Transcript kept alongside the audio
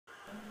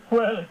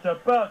Well, it's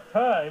about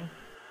time.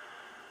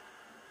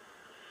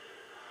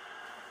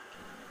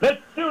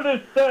 Let's do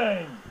this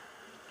thing!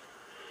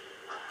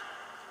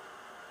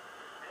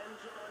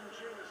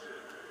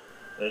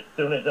 As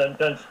soon as I'm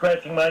done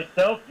scratching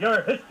myself,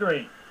 you're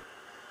history.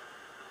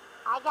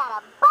 I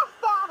gotta bust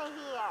out of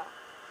here.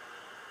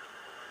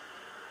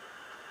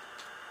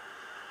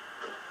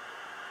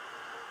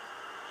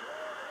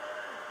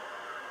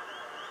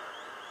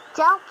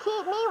 Don't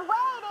keep me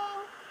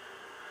waiting.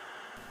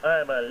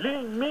 I'm a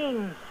lean,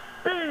 mean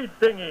speed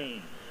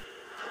thingy.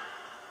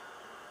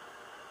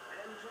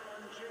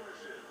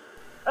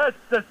 That's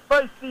the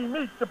spicy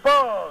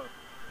meatball.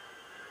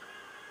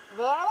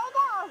 There they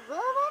go,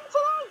 zooming to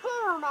their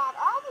doom at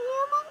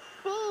unhuman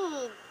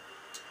speeds.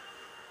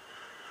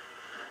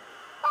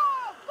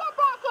 Hey, get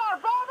back here,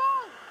 baby!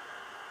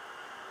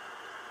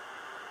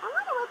 I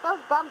wonder what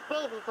those dumb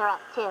babies are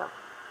up to.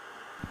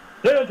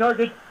 Stay on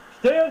target.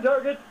 Stay on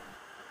target.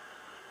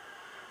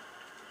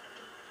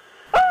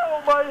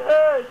 Oh, my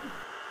head! Hey,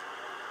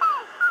 I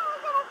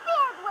was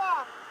interfered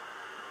with!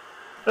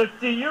 Let's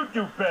see you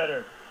do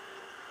better.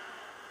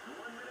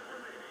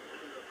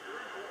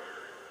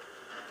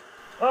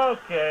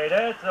 Okay,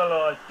 that's a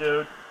loss,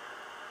 dude.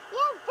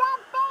 You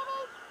dumb baby!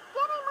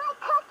 Give me my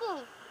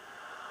cookies!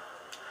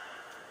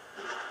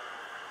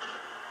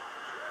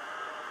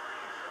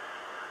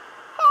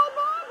 Hey,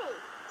 baby!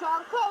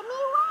 Don't keep me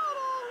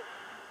waiting!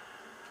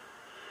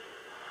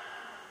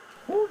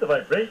 Ooh, the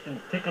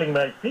vibration's tickling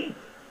my feet.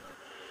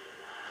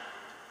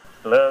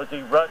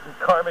 Lousy, rotten,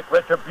 karmic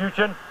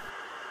retribution.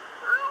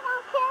 I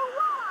don't care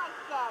what I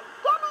said!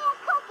 Give me a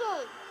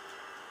cookie!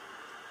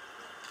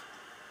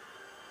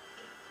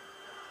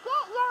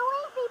 Get your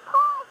leafy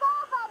paws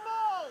off of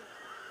me!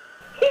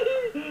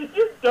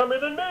 You're dumber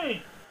than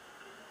me.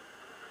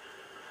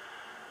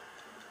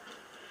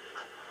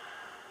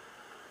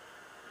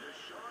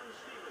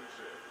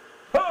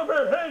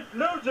 Homer hates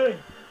losing.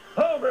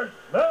 Homer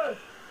smash.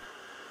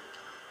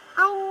 I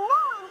know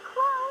I'm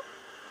close.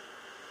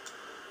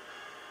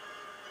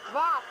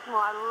 That's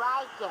more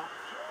like it.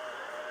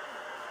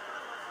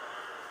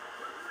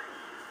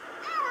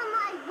 Out of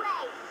my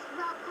way,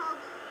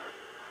 slowpoke.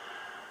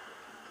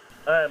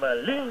 I'm a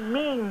lean,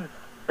 mean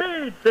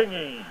speed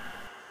thingy.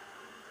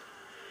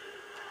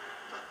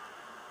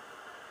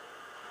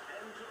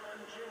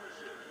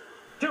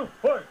 2,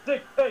 4,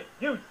 6, 8.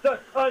 You suck.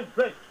 I'm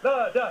great.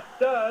 Da da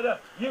da da.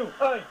 You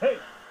I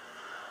hate.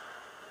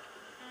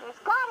 There's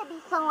gotta be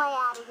some way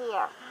out of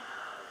here.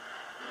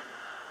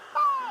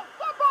 Hey,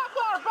 get back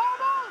here,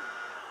 baby!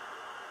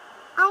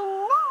 I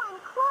know I'm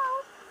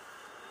close.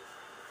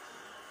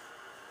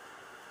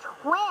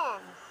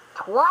 Twins,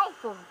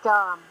 twice as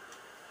dumb.